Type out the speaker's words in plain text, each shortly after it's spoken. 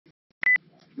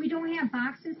We don't have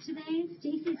boxes today.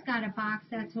 Stacy's got a box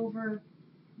that's over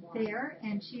there,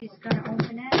 and she's going to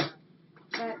open it.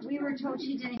 But we were told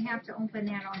she didn't have to open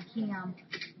that on cam.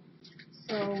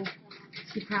 So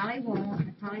she probably won't.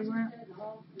 I probably won't.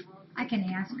 I can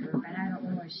ask her, but I don't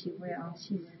know if she will.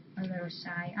 She's a little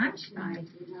shy. I'm shy.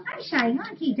 I'm shy,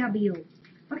 huh, KW?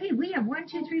 Okay, we have 1,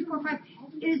 2, 3, 4, 5.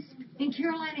 Is in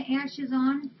Carolina Ashes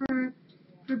on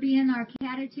for being our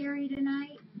cadetary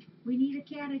tonight? We need a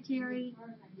cadetary.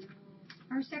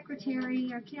 Our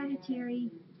secretary, our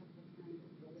cadetary.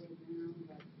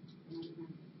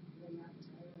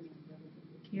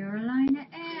 Carolina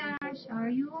Ash, are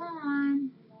you on?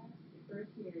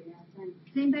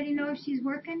 Does anybody know if she's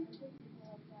working?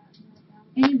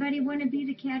 Anybody want to be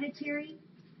the cadetary?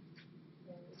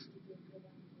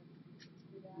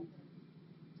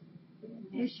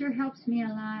 It sure helps me a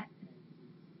lot.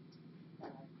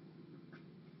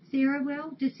 Sarah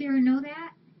will? Does Sarah know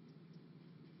that?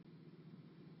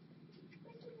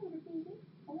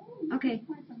 Okay.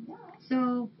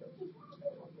 So,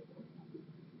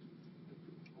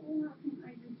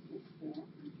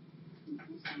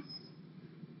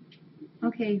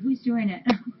 okay, who's doing it?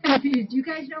 Do you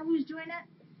guys know who's doing it?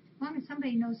 As long as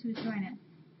somebody knows who's doing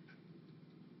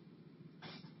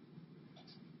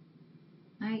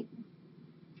it.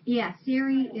 Yeah,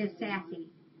 Siri is sassy.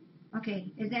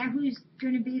 Okay, is that who's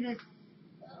going to be this?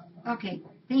 Okay,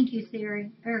 thank you,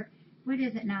 Siri. Or what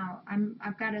is it now?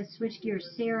 I've got to switch gears.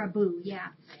 Sarah Boo,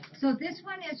 yeah. So this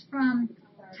one is from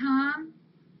Tom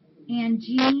and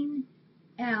Jean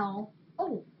L.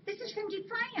 Oh, this is from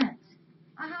Defiance.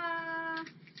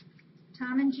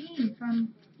 Tom and Jean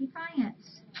from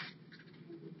Defiance.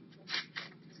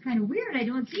 It's kind of weird. I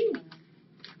don't see.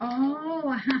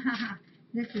 Oh,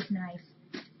 this is nice.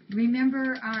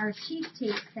 Remember our chief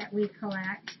tapes that we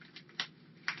collect?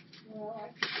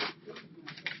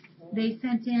 They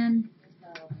sent in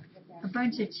a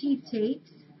bunch of chief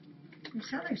tapes.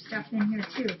 There's other stuff in here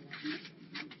too.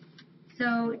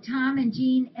 So Tom and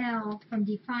Jean L. from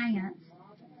Defiance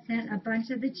sent a bunch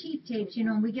of the chief tapes. You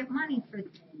know, and we get money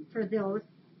for those.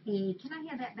 Hey, can I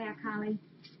have that back, Holly?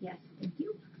 Yes, thank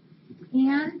you.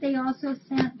 And they also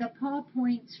sent the call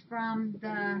points from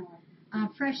the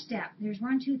Fresh Step. There's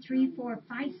 1, 2, 3, 4,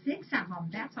 5, 6 of them.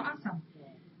 That's awesome.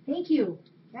 Thank you.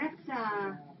 That's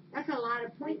a lot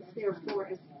of points there for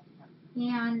us.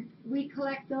 And we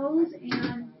collect those,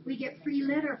 and we get free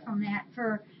litter from that.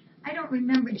 For I don't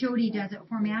remember. Jody does it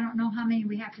for me. I don't know how many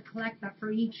we have to collect, but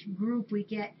for each group we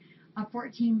get a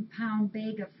 14-pound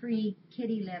bag of free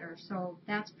kitty litter. So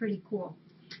that's pretty cool.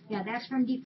 Yeah, that's from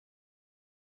Defiance.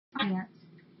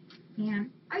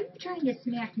 And are you trying to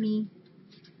smack me?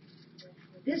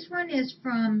 This one is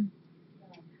from,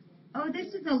 oh,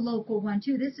 this is a local one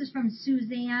too. This is from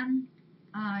Suzanne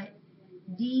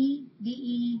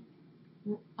D-E-R.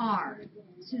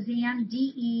 Suzanne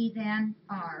D-E then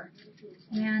R.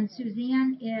 And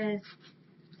Suzanne is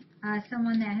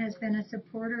someone that has been a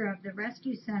supporter of the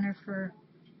Rescue Center for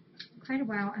quite a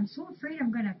while. I'm so afraid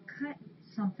I'm going to cut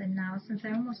something now since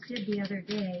I almost did the other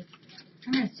day.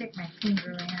 I'm going to stick my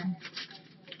finger in.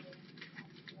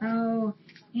 Oh,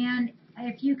 and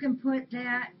if you can put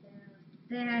that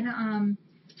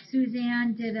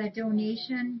Suzanne did a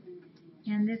donation,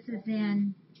 and this is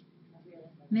in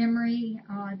memory.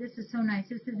 This is so nice.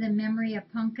 This is in memory of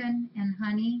Pumpkin and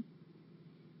Honey,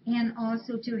 and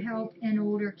also to help an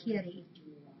older kitty.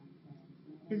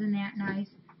 Isn't that nice?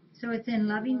 So it's in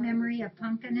loving memory of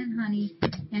Pumpkin and Honey,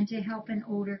 and to help an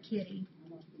older kitty.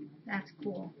 That's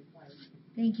cool.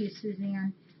 Thank you,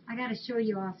 Suzanne. I got to show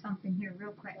you all something here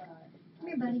real quick. Come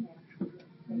here, buddy.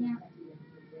 Yeah.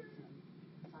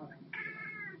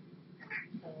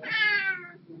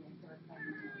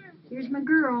 Here's my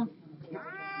girl.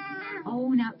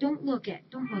 Oh, now don't look at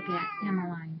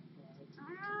Emmeline.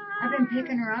 I've been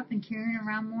picking her up and carrying her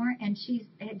around more, and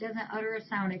it doesn't utter a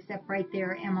sound except right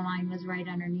there. Emmeline was right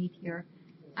underneath here.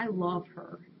 I love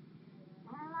her.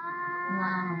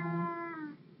 Wow.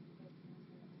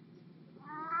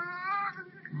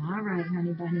 All right,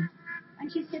 honey bunny. Why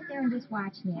don't you sit there and just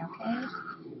watch me, okay?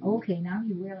 Okay, now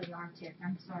you really are ticked.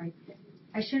 I'm sorry.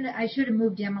 I should have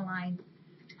moved Emmeline.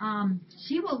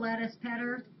 She will let us pet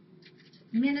her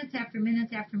minutes after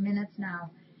minutes after minutes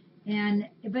now.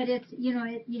 But it's, you know,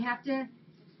 you have to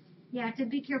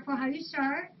be careful how you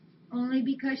start, only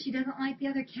because she doesn't like the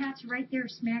other cats right there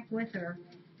smack with her.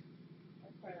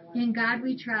 In God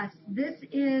we trust. This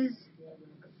is,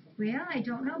 well, I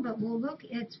don't know, but we'll look.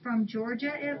 It's from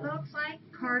Georgia, it looks like.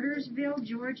 Cartersville,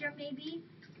 Georgia, maybe.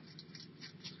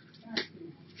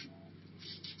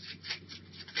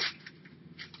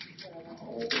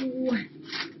 Oh,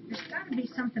 there's got to be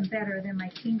something better than my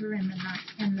finger and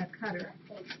the cutter.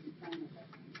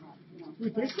 Ooh,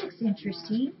 this looks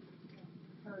interesting.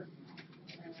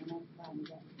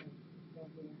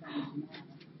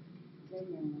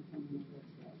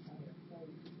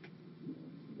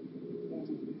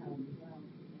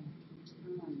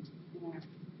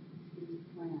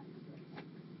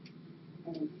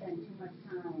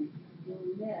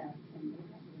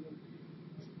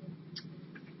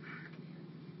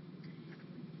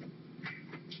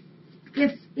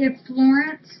 If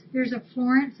Florence, there's a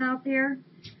Florence out there,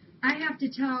 I have to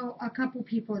tell a couple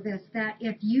people this, that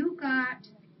if you got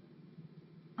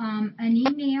an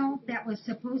email that was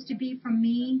supposed to be from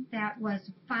me that was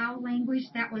foul language,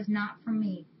 that was not from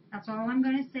me. That's all I'm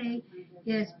going to say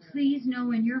is please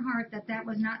know in your heart that that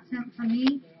was not sent from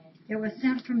me. It was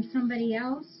sent from somebody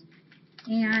else,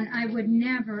 and I would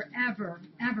never, ever,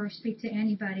 ever speak to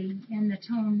anybody in the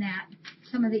tone that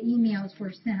some of the emails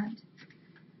were sent.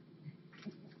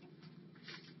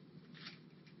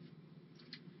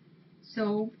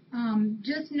 So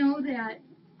just know that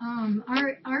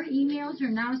our emails are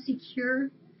now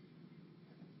secure,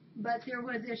 but there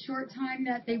was a short time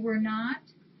that they were not.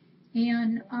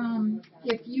 And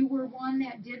if you were one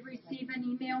that did receive an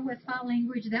email with foul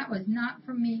language, that was not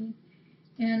from me.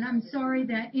 And I'm sorry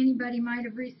that anybody might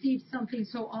have received something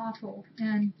so awful.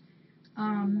 And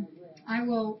I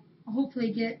will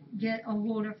hopefully get a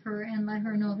hold of her and let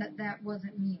her know that that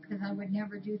wasn't me, because I would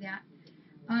never do that.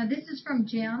 This is from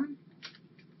Jim.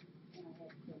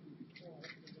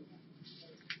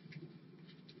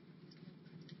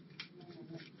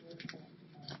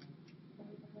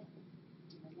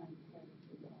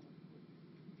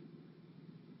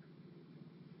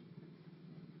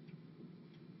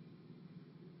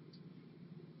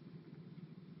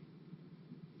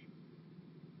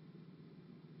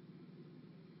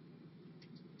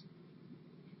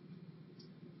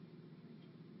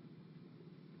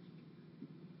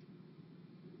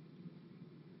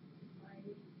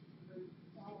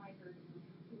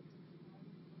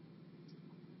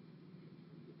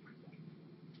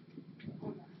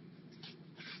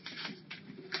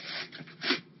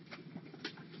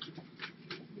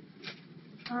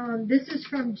 This is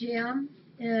from Jim,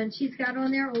 and she's got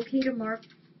on there, okay to mark.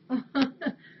 We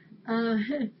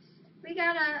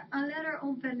got a letter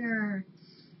opener.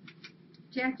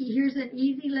 Jackie, here's an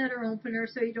easy letter opener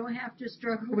so you don't have to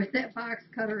struggle with that box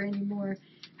cutter anymore.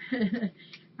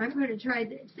 I'm going to try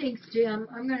this. Thanks, Jim.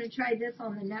 I'm going to try this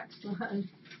on the next one.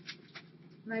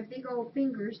 My big old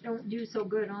fingers don't do so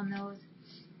good on those.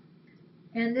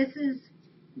 And this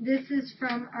is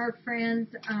from our friends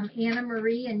Anna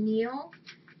Marie and Neil.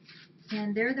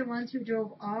 And they're the ones who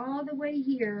drove all the way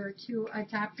here to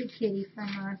adopt a kitty from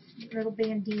us, little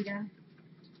Bandita.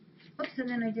 Oops, and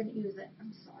then I didn't use it.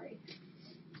 I'm sorry.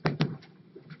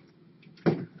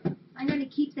 I'm going to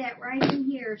keep that right in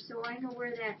here so I know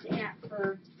where that's at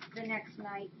for the next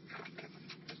night.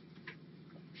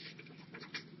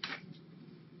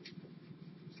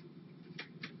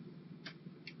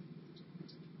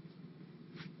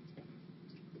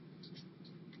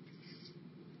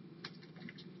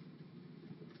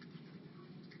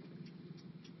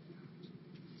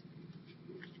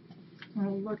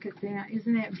 Oh, look at that.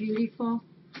 Isn't that beautiful?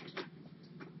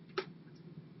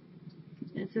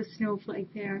 It's a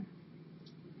snowflake there.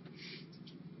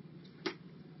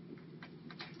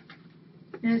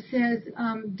 And it says,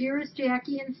 Dearest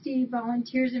Jackie and Steve,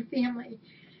 volunteers and family,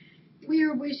 we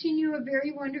are wishing you a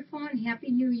very wonderful and happy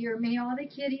new year. May all the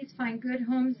kitties find good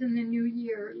homes in the new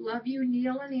year. Love you,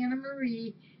 Neil and Anna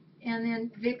Marie, and then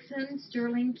Vixen,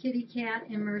 Sterling, Kitty Cat,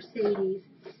 and Mercedes.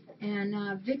 And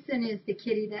Vixen is the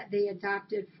kitty that they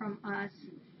adopted from us,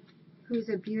 who's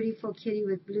a beautiful kitty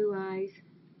with blue eyes.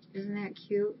 Isn't that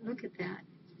cute? Look at that.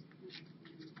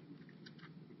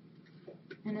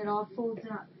 And it all folds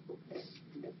up.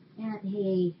 And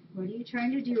hey, what are you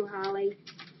trying to do, Holly?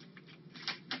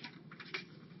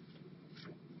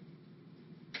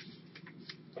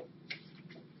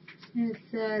 And it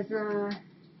says,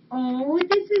 oh,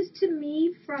 this is to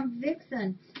me from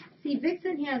Vixen. See,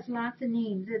 Vixen has lots of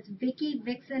names. It's Vicky,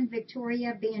 Vixen,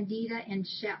 Victoria, Bandita, and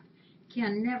Shep.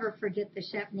 Can never forget the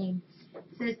Shep name. It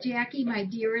says, Jackie, my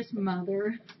dearest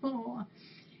mother. Oh.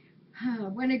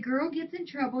 When a girl gets in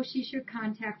trouble, she should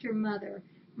contact her mother.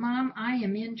 Mom, I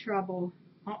am in trouble.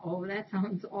 Uh-oh, that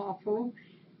sounds awful.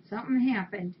 Something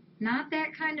happened. Not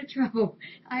that kind of trouble.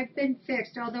 I've been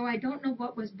fixed, although I don't know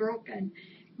what was broken.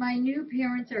 My new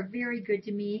parents are very good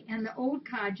to me, and the old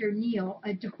codger, Neil,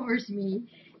 adores me,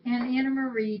 and Anna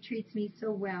Marie treats me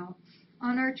so well.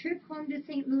 On our trip home to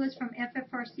St. Louis from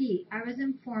FFRC, I was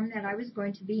informed that I was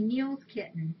going to be Neil's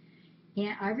kitten.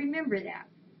 And I remember that.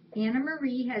 Anna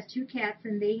Marie has 2 cats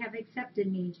and they have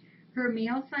accepted me. Her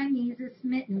male Siamese is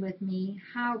smitten with me.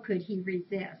 How could he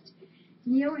resist?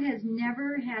 Neil has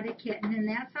never had a kitten, and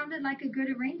that sounded like a good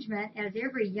arrangement, as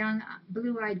every young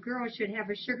blue-eyed girl should have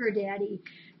a sugar daddy.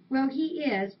 Well, he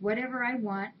is. Whatever I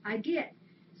want, I get.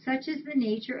 Such is the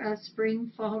nature of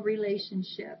spring-fall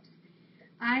relationships.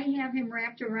 I have him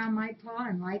wrapped around my paw,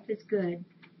 and life is good.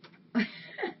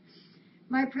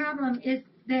 My problem is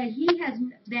that he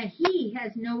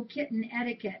has no kitten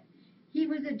etiquette. He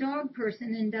was a dog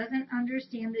person and doesn't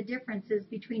understand the differences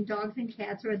between dogs and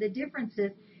cats or the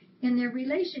differences in their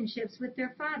relationships with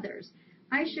their fathers.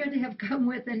 I should have come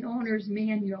with an owner's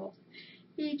manual.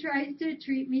 He tries to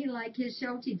treat me like his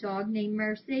Sheltie dog named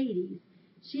Mercedes.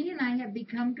 She and I have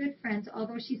become good friends,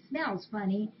 although she smells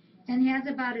funny and has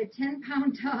about a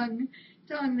 10-pound tongue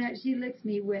that she licks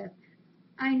me with.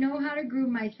 I know how to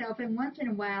groom myself, and once in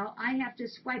a while I have to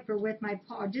swipe her with my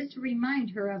paw just to remind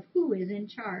her of who is in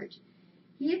charge.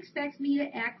 He expects me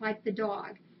to act like the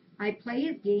dog. I play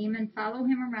his game and follow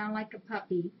him around like a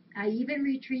puppy. I even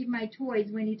retrieve my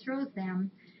toys when he throws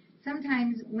them.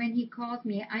 Sometimes when he calls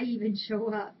me, I even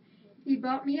show up. He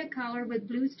bought me a collar with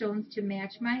blue stones to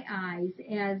match my eyes.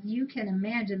 As you can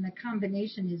imagine, the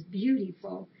combination is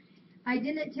beautiful. I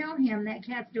didn't tell him that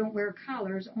cats don't wear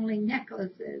collars, only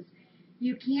necklaces.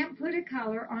 You can't put a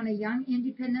collar on a young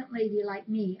independent lady like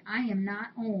me. I am not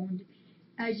owned.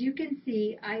 As you can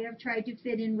see, I have tried to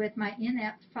fit in with my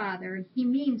inept father. He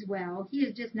means well. He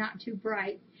is just not too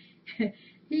bright.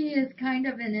 He is kind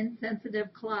of an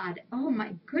insensitive clod. Oh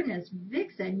my goodness,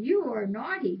 Vixen, you are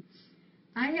naughty.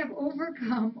 I have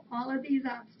overcome all of these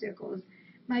obstacles.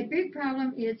 My big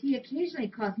problem is he occasionally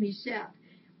calls me Chef.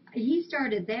 He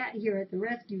started that here at the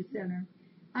rescue center.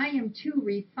 I am too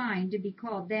refined to be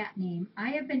called that name. I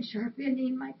have been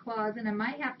sharpening my claws and I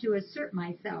might have to assert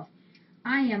myself.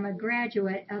 I am a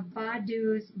graduate of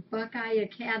Badu's Buckeye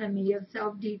Academy of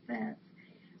Self-Defense.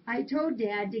 I told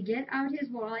Dad to get out his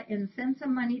wallet and send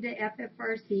some money to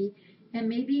FFRC, and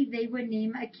maybe they would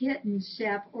name a kitten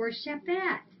Chef or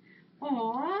Chefette.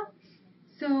 Aw,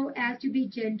 so as to be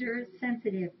gender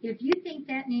sensitive. If you think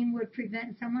that name would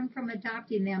prevent someone from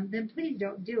adopting them, then please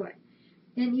don't do it.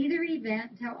 In either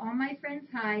event, tell all my friends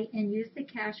hi and use the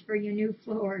cash for your new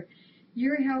floor.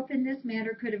 Your help in this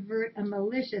matter could avert a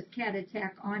malicious cat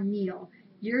attack on Neil.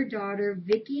 Your daughter,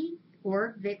 Vicky,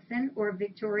 or Vixen, or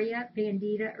Victoria,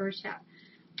 Bandita, or Chef.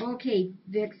 Okay,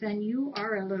 Vixen, you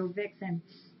are a little Vixen.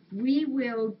 We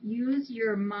will use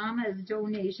your mama's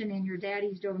donation and your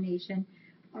daddy's donation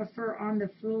for on the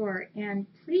floor. And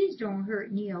please don't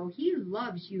hurt Neil. He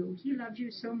loves you. He loves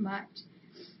you so much.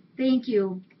 Thank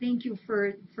you. Thank you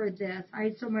for this.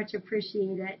 I so much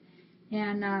appreciate it.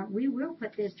 And we will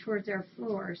put this towards our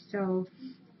floor. So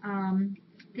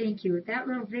thank you. That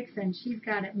little Vixen, she's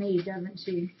got it made, doesn't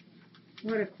she?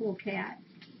 What a cool cat.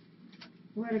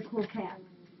 What a cool cat.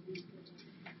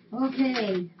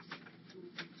 Okay.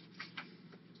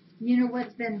 You know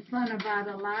what's been fun about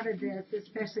a lot of this,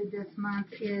 especially this month,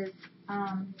 is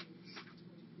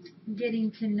getting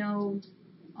to know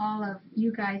all of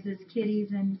you guys as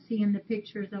kitties and seeing the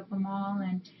pictures of them all,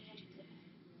 and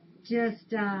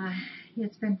just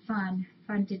it's been fun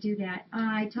to do that.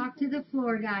 I talked to the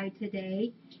floor guy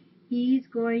today. He's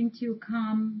going to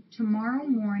come tomorrow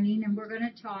morning and we're going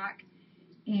to talk,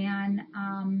 and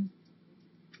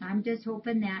I'm just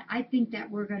hoping that I think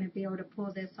that we're going to be able to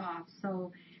pull this off.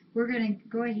 So we're going to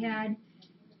go ahead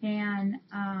and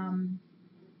kind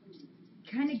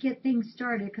of get things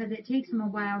started, because it takes them a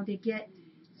while to get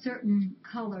certain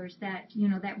colors that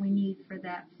that we need for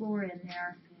that floor in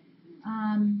there.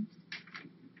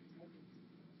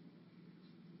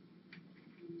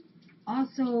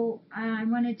 Also, I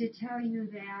wanted to tell you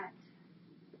that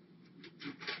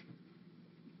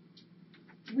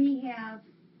we have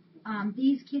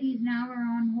these kitties now are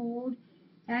on hold.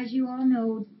 As you all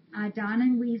know, Don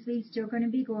and Weasley still going to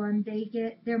be gone.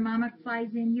 Their mama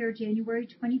flies in here January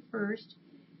 21st.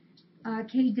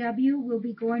 KW will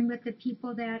be going with the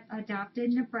people that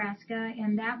adopted Nebraska,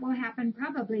 and that will happen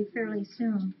probably fairly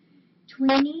soon.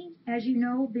 Tweenie, as you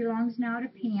know, belongs now to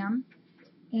Pam,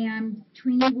 and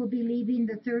Tweenie will be leaving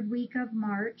the 3rd week of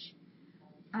March.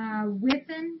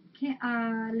 Whiffen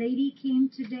lady came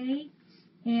today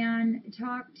and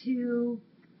talked to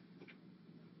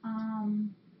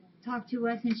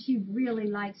us, and she really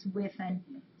likes Whiffen.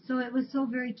 So it was so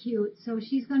very cute. So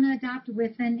she's going to adopt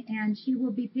Whiffen, and she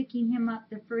will be picking him up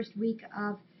the 1st week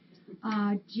of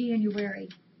January.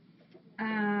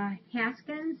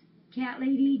 Haskins, cat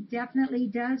lady, definitely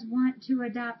does want to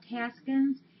adopt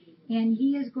Haskins, and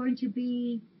he is going to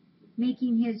be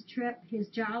making his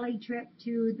jolly trip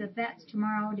to the vet's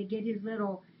tomorrow to get his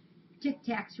little Tic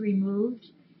Tacs removed,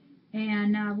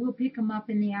 and we'll pick him up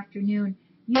in the afternoon.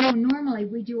 You know, normally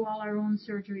we do all our own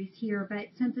surgeries here, but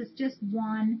since it's just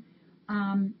one,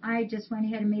 I just went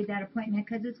ahead and made that appointment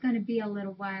because it's going to be a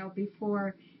little while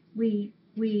before we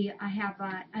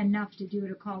have enough to do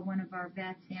to call one of our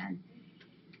vets in.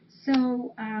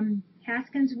 So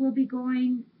Haskins will be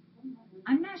going.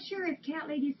 I'm not sure if Cat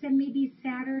Lady said maybe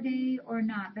Saturday or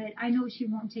not, but I know she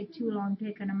won't take too long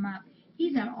picking him up.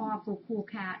 He's an awful cool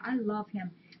cat. I love him.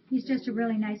 He's just a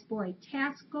really nice boy.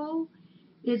 Tasco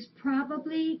is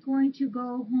probably going to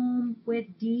go home with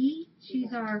Dee.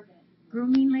 She's our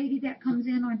grooming lady that comes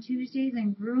in on Tuesdays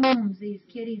and grooms these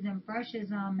kitties and brushes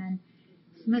them and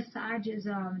massages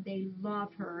them. They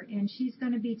love her, and she's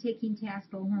going to be taking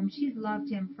Tasco home. She's loved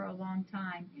him for a long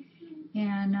time,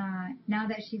 and now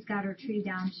that she's got her tree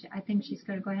down, I think she's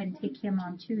going to go ahead and take him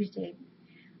on Tuesday.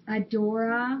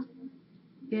 Adora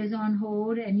is on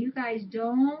hold, and you guys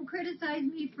don't criticize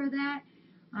me for that.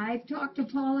 I've talked to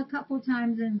Paul a couple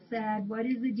times and said, what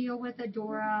is the deal with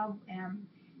Adora? And,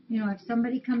 you know, if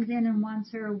somebody comes in and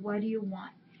wants her, what do you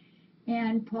want?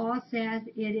 And Paul says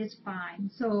it is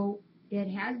fine. So it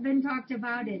has been talked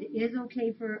about. It is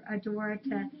okay for Adora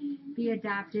to be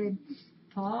adopted.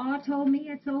 Paul told me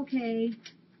it's okay.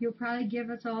 He'll probably give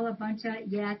us all a bunch of,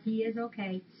 yes, he is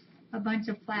okay, a bunch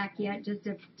of flack yet just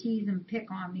to tease and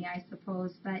pick on me, I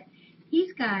suppose. But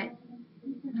he's got,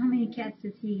 how many cats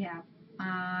does he have?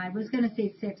 I was going to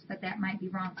say 6, but that might be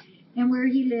wrong. And where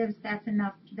he lives, that's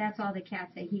enough. That's all the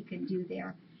cats that he can do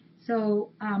there.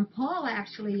 So Paul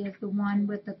actually is the one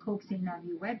with the coaxing of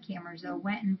you webcammers, though,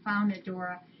 went and found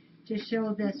Adora to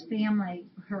show this family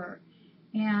her.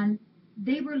 And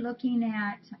they were looking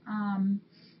at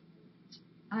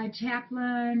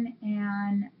Chaplin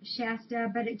and Shasta,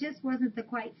 but it just wasn't the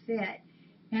quite fit.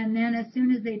 And then as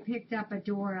soon as they picked up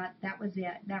Adora, that was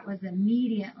it. That was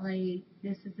immediately,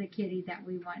 this is the kitty that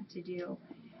we want to do.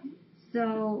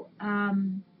 So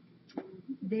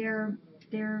they're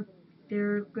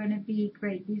going to be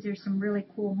great. These are some really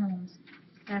cool homes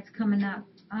that's coming up.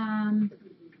 And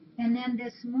then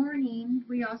this morning,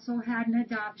 we also had an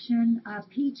adoption.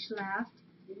 Peach left.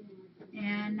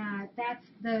 And that's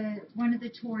one of the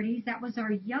torties. That was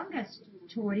our youngest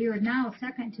tortie, or now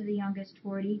second to the youngest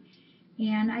tortie.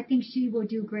 And I think she will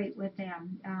do great with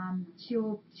them.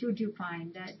 She'll do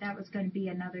fine. That was going to be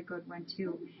another good one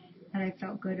too, that I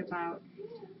felt good about.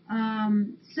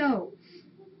 So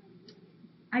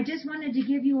I just wanted to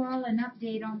give you all an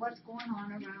update on what's going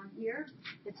on around here.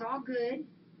 It's all good.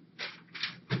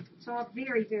 It's all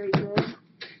very, very good.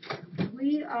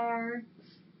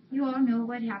 You all know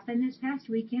what happened this past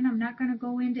weekend. I'm not going to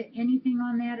go into anything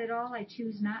on that at all. I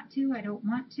choose not to. I don't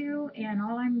want to. And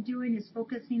all I'm doing is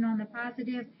focusing on the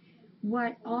positive,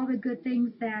 all the good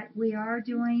things that we are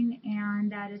doing and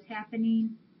that is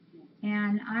happening.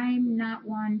 And I'm not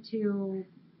one to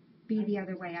be the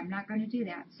other way. I'm not going to do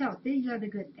that. So these are the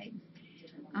good things.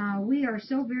 We are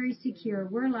so very secure.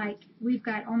 We've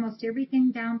got almost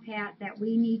everything down pat that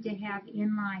we need to have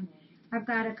in line. I've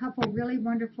got a couple really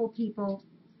wonderful people.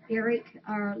 Eric,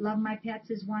 our Love My Pets,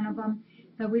 is one of them.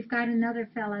 But we've got another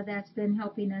fella that's been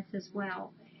helping us as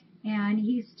well. And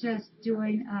he's just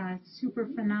doing a super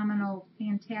phenomenal,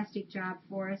 fantastic job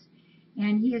for us.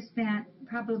 And he has spent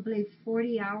probably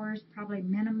 40 hours, probably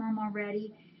minimum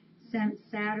already, since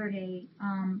Saturday,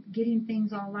 getting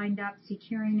things all lined up,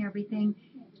 securing everything,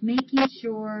 making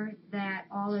sure that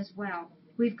all is well.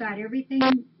 We've got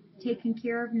everything taken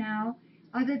care of now,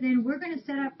 other than we're going to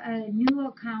set up a new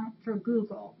account for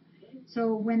Google.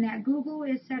 So when that Google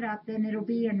is set up, then it'll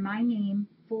be in my name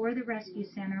for the Rescue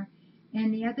Center.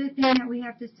 And the other thing that we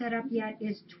have to set up yet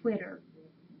is Twitter.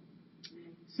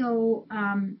 So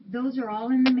those are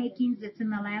all in the makings. It's in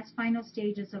the last final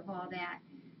stages of all that.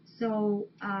 So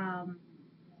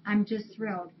I'm just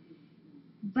thrilled.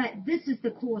 But this is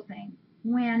the cool thing.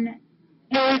 When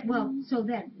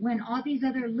all these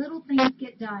other little things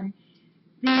get done,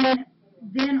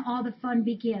 then all the fun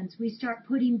begins. We start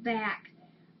putting back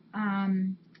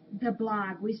the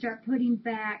blog. We start putting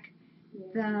back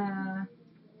the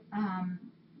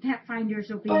pet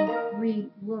finders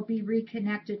will be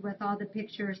reconnected with all the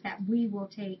pictures that we will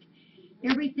take.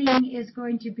 Everything is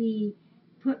going to be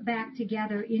put back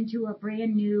together into a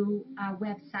brand new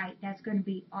website that's going to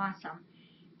be awesome.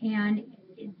 And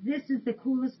this is the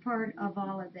coolest part of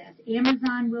all of this.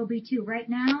 Amazon will be too. Right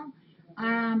now,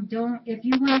 if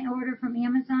you want to order from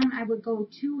Amazon, I would go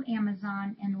to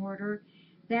Amazon and order.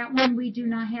 That one we do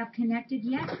not have connected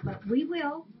yet, but we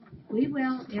will. We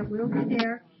will. It will be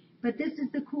there. But this is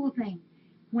the cool thing.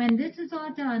 when this is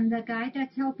all done, the guy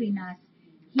that's helping us,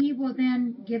 he will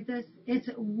then give this,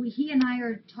 he and I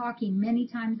are talking many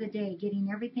times a day, getting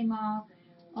everything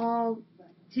all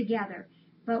together.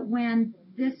 But when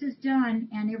this is done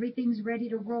and everything's ready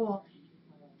to roll,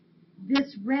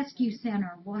 this rescue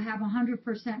center will have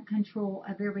 100% control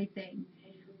of everything.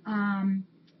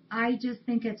 I just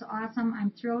think it's awesome.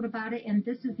 I'm thrilled about it. And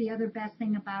this is the other best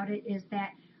thing about it, is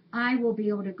that I will be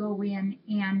able to go in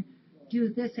and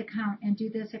do this account and do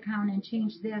this account and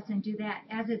change this and do that.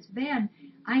 As it's been,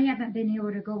 I haven't been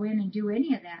able to go in and do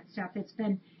any of that stuff. It's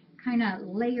been kind of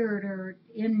layered or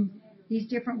in these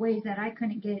different ways that I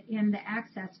couldn't get in the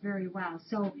access very well.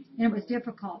 So, and it was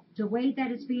difficult. The way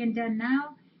that it's being done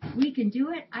now, we can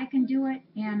do it, I can do it,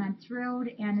 and I'm thrilled,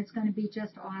 and it's going to be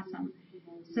just awesome.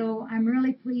 So I'm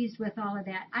really pleased with all of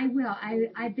that.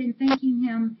 I've been thanking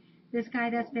him, this guy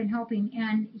that's been helping,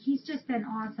 and he's just been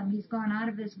awesome. He's gone out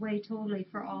of his way totally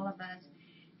for all of us.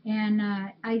 And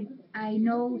I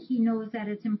know he knows that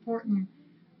it's important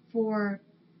for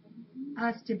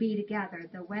us to be together,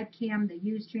 the webcam, the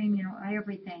Ustream, you know,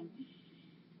 everything.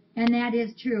 And that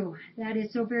is true. That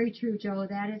is so very true, Joe.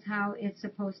 That is how it's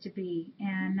supposed to be.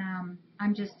 And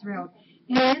I'm just thrilled.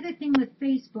 And the other thing with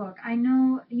Facebook, I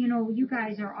know, you know, you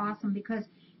guys are awesome because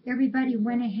everybody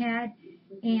went ahead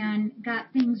and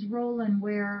got things rolling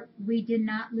where we did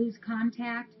not lose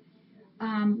contact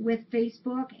with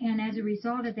Facebook. And as a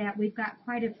result of that, we've got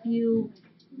quite a few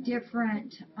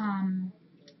different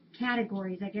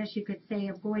categories, I guess you could say,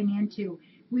 of going into.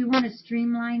 We want to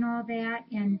streamline all that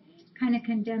and kind of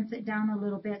condense it down a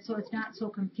little bit so it's not so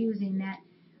confusing, that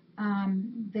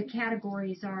the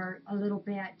categories are a little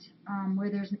bit where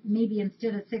there's maybe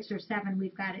instead of 6 or 7,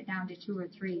 we've got it down to 2 or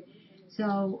 3.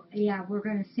 So yeah, we're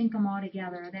going to sync them all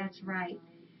together. That's right.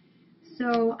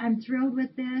 So I'm thrilled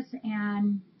with this,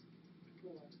 and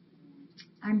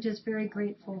I'm just very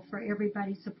grateful for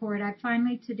everybody's support. I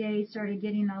finally today started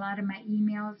getting a lot of my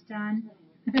emails done.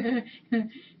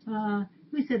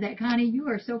 Who said that, Connie? You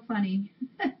are so funny.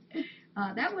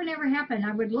 That would never happen.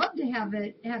 I would love to have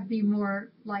be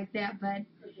more like that, but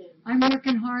I'm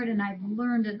working hard, and I've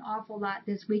learned an awful lot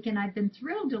this week, and I've been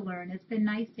thrilled to learn. It's been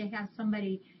nice to have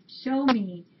somebody show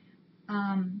me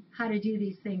how to do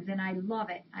these things, and I love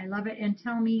it. I love it, and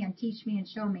tell me and teach me and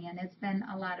show me, and it's been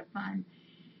a lot of fun.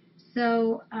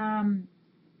 So, I'm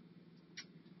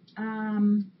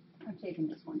taking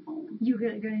this one home. You're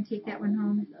going to take that one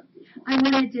home?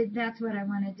 That's what I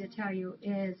wanted to tell you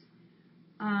is,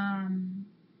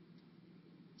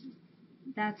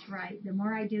 that's right. The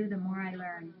more I do, the more I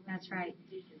learn. That's right.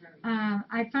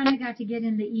 I finally got to get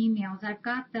in the emails. I've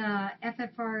got the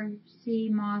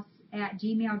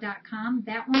FFRCmoss@gmail.com.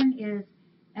 That one is,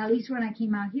 at least when I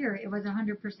came out here, it was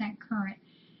 100% current.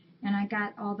 And I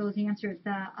got all those answers.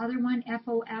 The other one,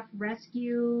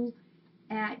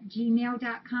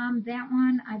 FOFrescue@gmail.com, that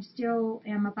one, I still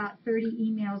am about 30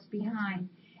 emails behind.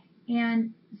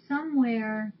 And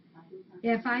somewhere,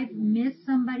 if I've missed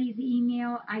somebody's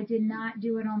email, I did not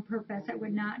do it on purpose. I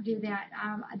would not do that.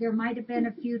 There might have been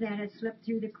a few that had slipped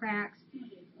through the cracks,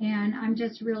 and I'm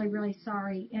just really, really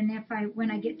sorry. And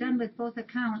when I get done with both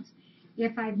accounts,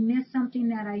 if I've missed something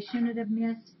that I shouldn't have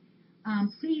missed,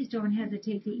 please don't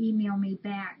hesitate to email me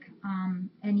back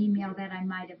an email that I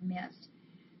might have missed.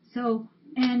 So,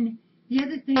 and the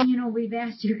other thing, you know, we've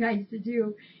asked you guys to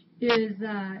do is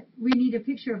we need a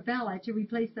picture of Bella to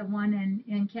replace the one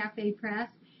in Cafe Press,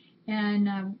 and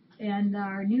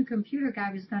our new computer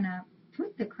guy was going to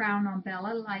put the crown on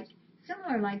Bella,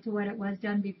 similar to what it was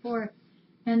done before.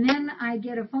 And then I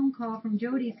get a phone call from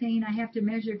Jody saying I have to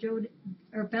measure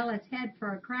Bella's head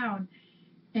for a crown.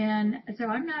 And so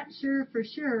I'm not sure for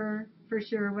sure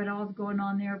what all's going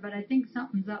on there, but I think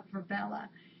something's up for Bella.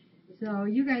 So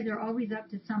you guys are always up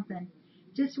to something.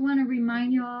 Just want to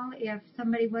remind you all, if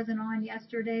somebody wasn't on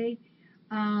yesterday,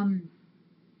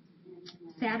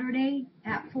 Saturday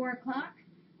at 4 o'clock,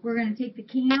 we're going to take the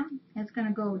cam. It's going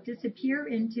to go disappear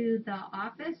into the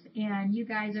office, and you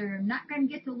guys are not going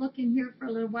to get to look in here for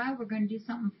a little while. We're going to do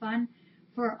something fun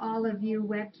for all of you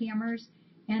webcammers.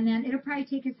 And then it'll probably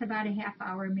take us about a half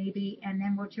hour maybe, and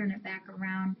then we'll turn it back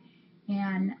around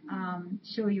and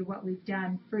show you what we've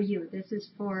done for you. This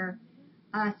is for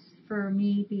us, for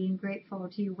me being grateful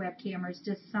to you webcammers,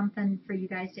 just something for you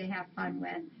guys to have fun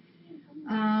with.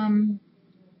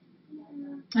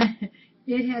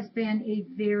 It has been a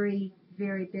very,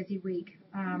 very busy week.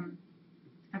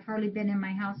 I've hardly been in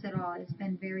my house at all. It's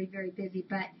been very, very busy,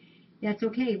 but that's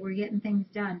okay. We're getting things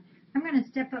done. I'm going to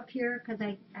step up here because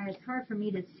it's hard for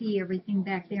me to see everything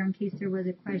back there in case there was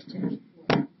a question.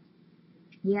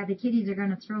 Yeah, the kitties are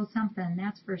going to throw something,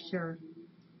 that's for sure.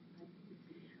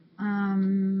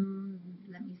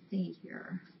 Let me see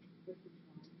here.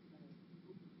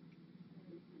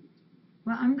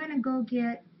 Well, I'm going to go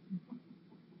get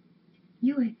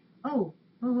you. Oh.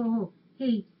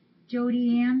 Hey,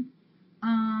 Jody Ann.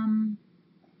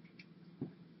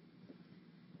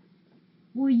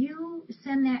 Will you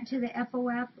send that to the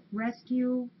FOF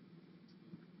Rescue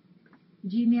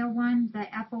Gmail one, the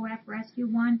FOF Rescue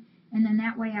one, and then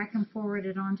that way I can forward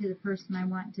it on to the person I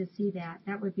want to see that.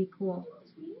 That would be cool.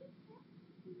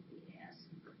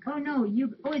 Oh no,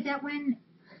 is that when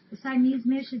Siamese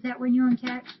Mish? Is that when you and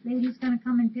Cat Lady's gonna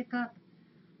come and pick up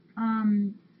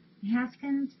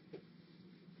Haskins?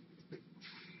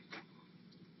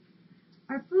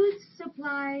 Our food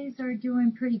supplies are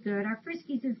doing pretty good. Our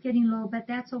Friskies is getting low, but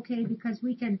that's okay because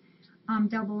we can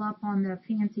double up on the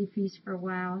fancy feast for a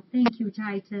while. Thank you,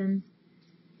 Titans.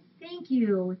 Thank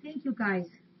you guys.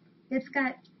 It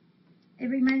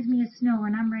reminds me of snow,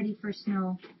 and I'm ready for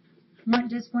snow.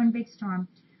 Just one big storm.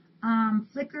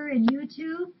 Flickr and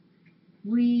YouTube,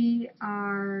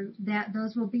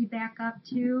 those will be back up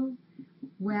too.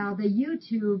 Well, the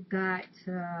YouTube got,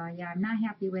 I'm not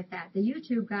happy with that. The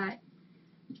YouTube got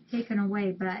taken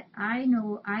away, but I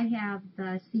know I have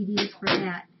the CDs for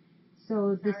that.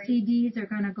 So the CDs are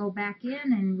going to go back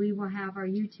in, and we will have our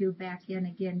YouTube back in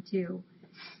again too.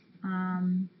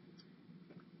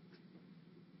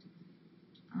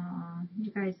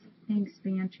 You guys, thanks,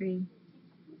 Pantry.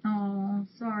 Oh,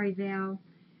 sorry, Val.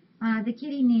 The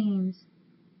kitty names.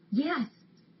 Yes.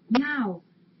 Now,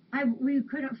 we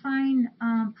couldn't find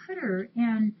Putter,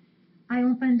 and I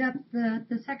opened up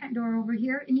the second door over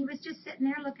here, and he was just sitting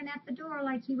there looking at the door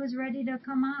like he was ready to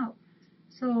come out.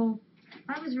 So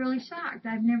I was really shocked.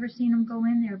 I've never seen him go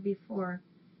in there before.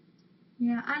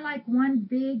 Yeah, I like one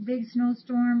big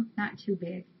snowstorm. Not too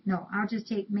big. No, I'll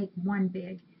just make one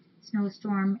big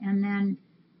snowstorm and then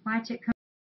watch it come.